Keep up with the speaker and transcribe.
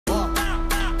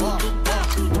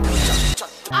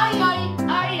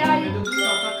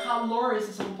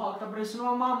pau, tá parecendo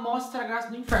uma amostra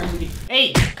gasta do inferno aqui.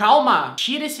 Ei, calma!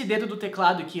 Tira esse dedo do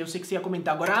teclado aqui, eu sei que você ia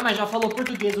comentar agora. Ah, mas já falou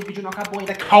português, o vídeo não acabou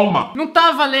ainda. Calma! Não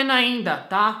tá valendo ainda,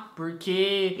 tá?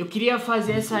 Porque eu queria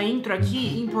fazer essa intro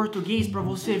aqui em português pra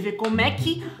você ver como é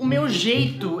que o meu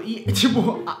jeito e,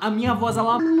 tipo, a minha voz,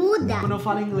 ela muda quando eu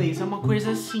falo inglês. É uma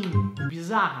coisa assim,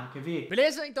 bizarra, quer ver?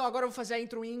 Beleza? Então agora eu vou fazer a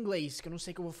intro em inglês, que eu não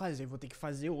sei o que eu vou fazer. Vou ter que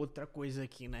fazer outra coisa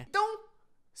aqui, né? Então,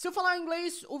 se eu falar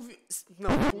inglês, o vídeo... Não,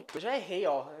 puta, eu já errei,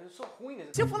 ó. Eu sou ruim, né?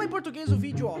 Se eu falar em português, o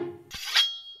vídeo, ó,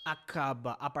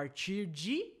 acaba a partir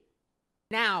de...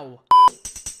 now.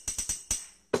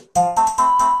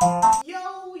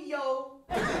 Yo, yo.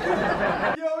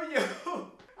 Yo, yo.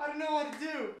 I don't know what to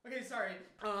do. Okay, sorry.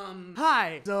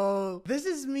 Hi. So, this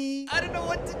is me. I don't know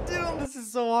what to do. This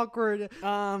is so awkward.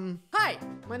 Hi.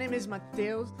 My name is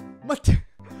Mateus.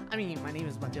 I mean, my name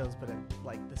is Mateus, but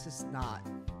like, this is not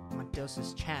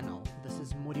Mateus's channel. This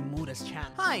is MoriMura's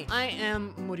channel. Hi, I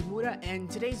am MoriMura, and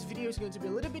today's video is going to be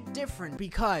a little bit different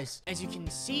because, as you can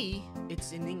see,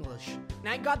 it's in English. And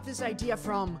I got this idea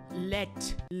from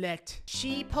Let.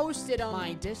 She posted on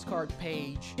my Discord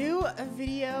page, do a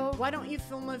video. Why don't you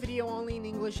film a video only in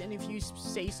English, and if you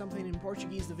say something in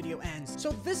Portuguese, the video ends.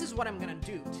 So this is what I'm gonna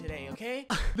do today, okay?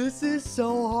 This is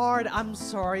so hard. I'm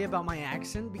sorry about my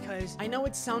accent because I know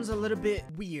it sounds a little bit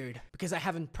weird because I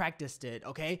haven't practiced it,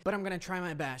 okay? But I'm gonna try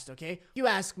my best, okay? You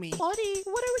ask me, Audie,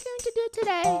 what are we going to do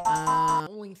today?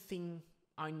 Only thing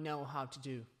I know how to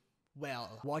do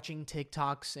well, watching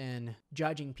TikToks and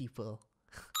judging people.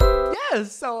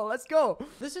 Yes, so let's go.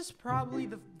 This is probably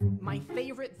my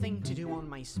favorite thing to do on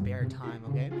my spare time,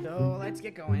 okay? So let's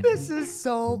get going. This is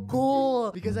so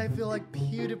cool because I feel like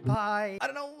PewDiePie. I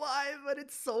don't know why, but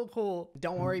it's so cool.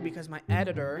 Don't worry because my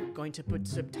editor going to put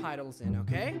subtitles in,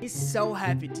 okay? He's so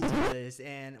happy to do this,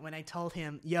 and when I told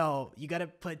him, yo, you gotta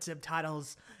put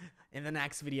subtitles in the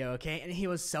next video, okay? And he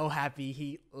was so happy.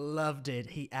 He loved it.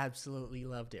 He absolutely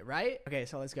loved it, right? Okay,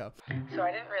 so let's go. So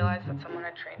I didn't realize that someone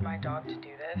had trained my dog to do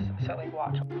this. So like,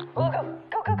 watch. Oh,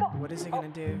 go. What is it gonna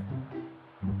do?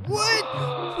 What?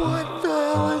 What the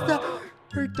hell is that?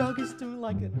 Her dog is doing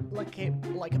like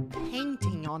a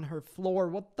painting on her floor.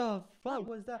 What the fuck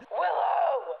was that?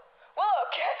 Willow,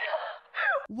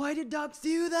 get Why did dogs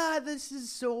do that? This is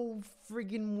so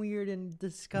friggin' weird and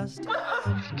disgusting.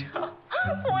 Stop.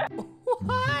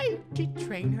 Why? She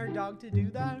trained her dog to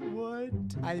do that? What?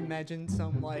 I imagine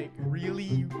some like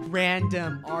really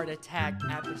random art attack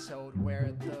episode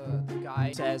where the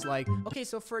guy says like, okay,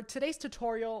 so for today's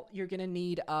tutorial, you're gonna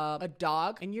need a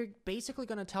dog, and you're basically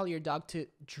gonna tell your dog to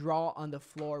draw on the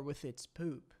floor with its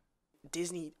poop.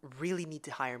 Disney really need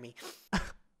to hire me.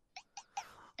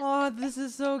 Oh, this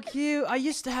is so cute. I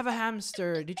used to have a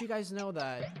hamster. Did you guys know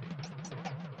that?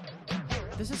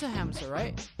 This is a hamster,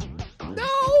 right?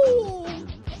 No!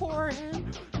 Poor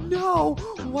him. No!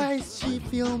 Why is she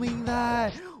filming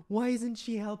that? Why isn't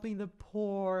she helping the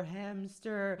poor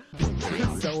hamster?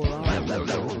 It's so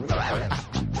wrong.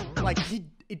 Like,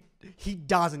 he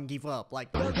doesn't give up.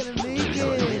 Like, not gonna make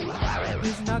it.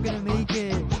 He's not gonna make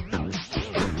it.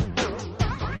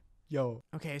 Yo.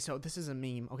 Okay, so this is a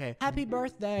meme. Okay. Happy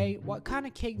birthday. What kind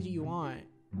of cake do you want?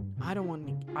 I don't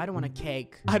want a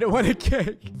cake. I don't want a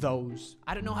cake. Those.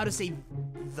 I don't know how to say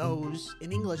those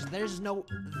in English. There's no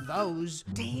those.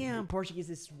 Damn, Portuguese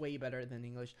is way better than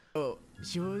English. Oh,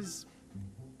 she was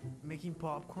making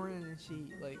popcorn and she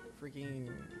like freaking...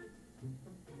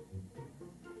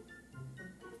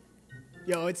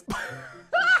 Yo, it's...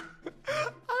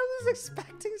 I was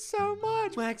expecting so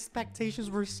much. My expectations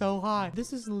were so high.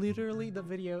 This is literally the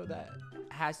video that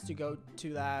has to go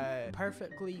to that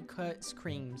perfectly cut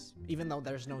screams, even though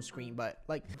there's no scream, but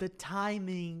like the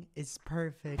timing is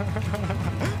perfect.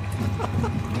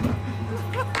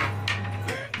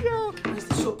 Yo, where's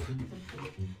the soap?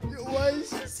 Yo, why is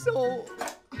she so...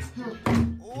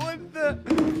 What the...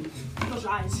 Close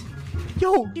your eyes.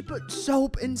 Yo, she put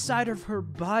soap inside of her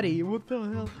body. What the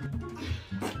hell?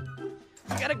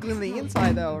 You gotta clean the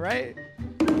inside though, right?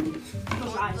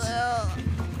 Close your eyes.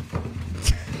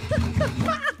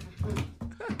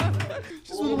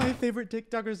 She's one of my favorite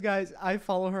TikTokers, guys. I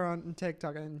follow her on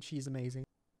TikTok and she's amazing.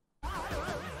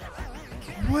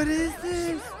 What is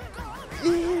this?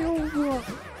 Ew.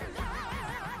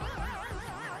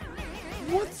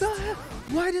 What the hell?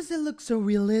 Why does it look so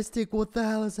realistic? What the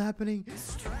hell is happening?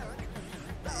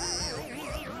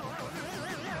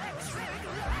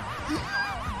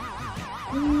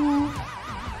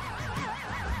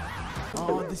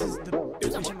 Oh, this is the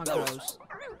Fisherman Girls.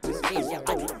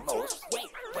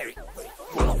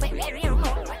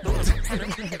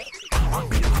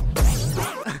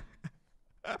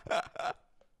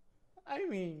 I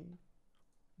mean,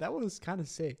 That was kind of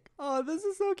sick. Oh, this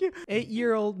is so cute.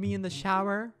 8-year-old me in the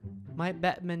shower. My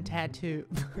Batman tattoo.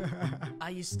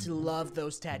 I used to love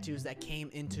those tattoos that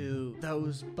came into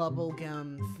those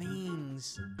bubblegum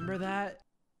things. Remember that?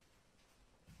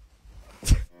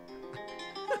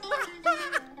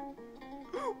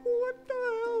 What the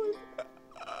hell is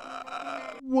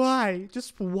why?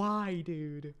 Just why,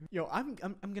 dude? Yo, I'm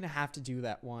gonna have to do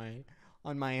that one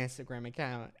on my Instagram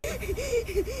account.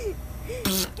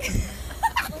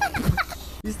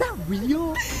 Is that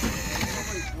real?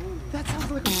 That sounds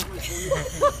like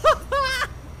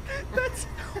that's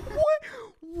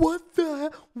what the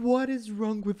hell? What is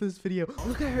wrong with this video?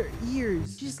 Look at her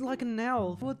ears. She's like an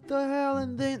elf. What the hell?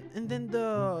 And then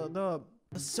the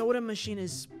soda machine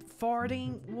is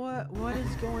farting. What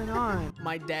is going on?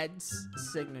 My dad's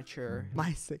signature.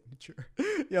 My signature.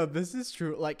 Yo, this is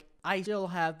true. Like, I still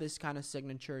have this kind of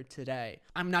signature today.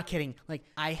 I'm not kidding. Like,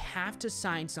 I have to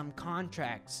sign some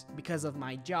contracts because of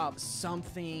my job.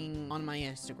 Something on my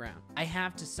Instagram. I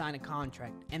have to sign a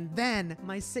contract. And then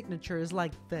my signature is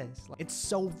like this. Like, it's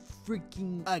so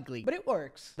freaking ugly. But it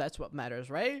works. That's what matters,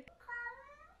 right?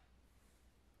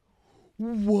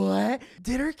 What?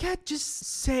 Did her cat just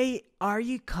say, "Are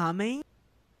you coming?"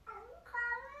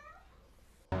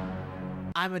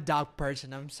 I'm a dog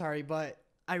person, I'm sorry, but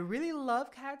I really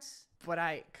love cats, but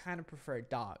I kind of prefer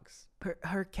dogs.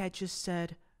 Her cat just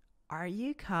said, "Are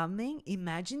you coming?"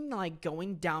 Imagine like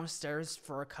going downstairs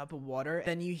for a cup of water,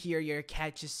 then you hear your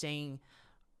cat just saying,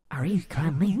 "Are you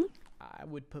coming?" I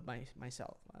would put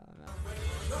myself. I don't know.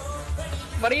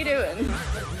 What are you doing?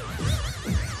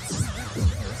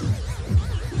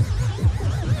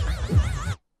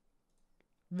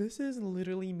 This is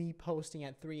literally me posting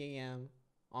at 3 a.m.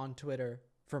 on Twitter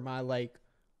for my like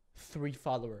 3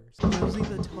 followers. Using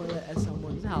the toilet at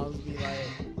someone's house, be like,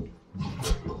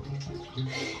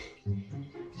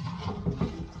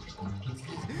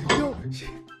 yo,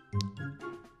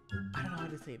 I don't know how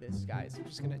to say this, guys. I'm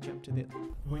just gonna jump to the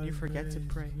when you forget to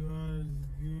pray.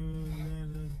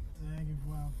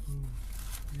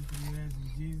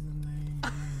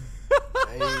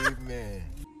 Amen.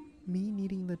 Me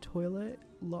needing the toilet,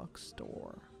 Lux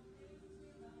door.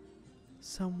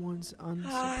 Someone's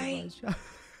unsupervised job.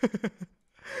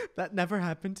 That never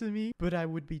happened to me, but I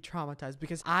would be traumatized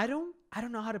because I don't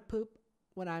know how to poop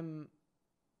when I'm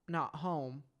not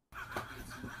home.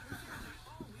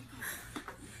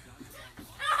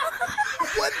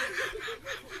 What?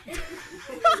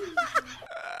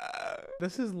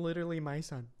 This is literally my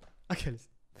son. Okay.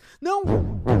 No.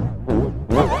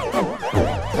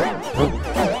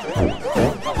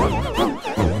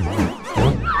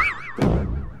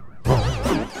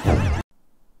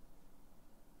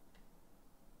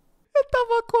 Eu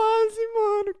tava quase,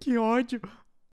 mano. Que ódio.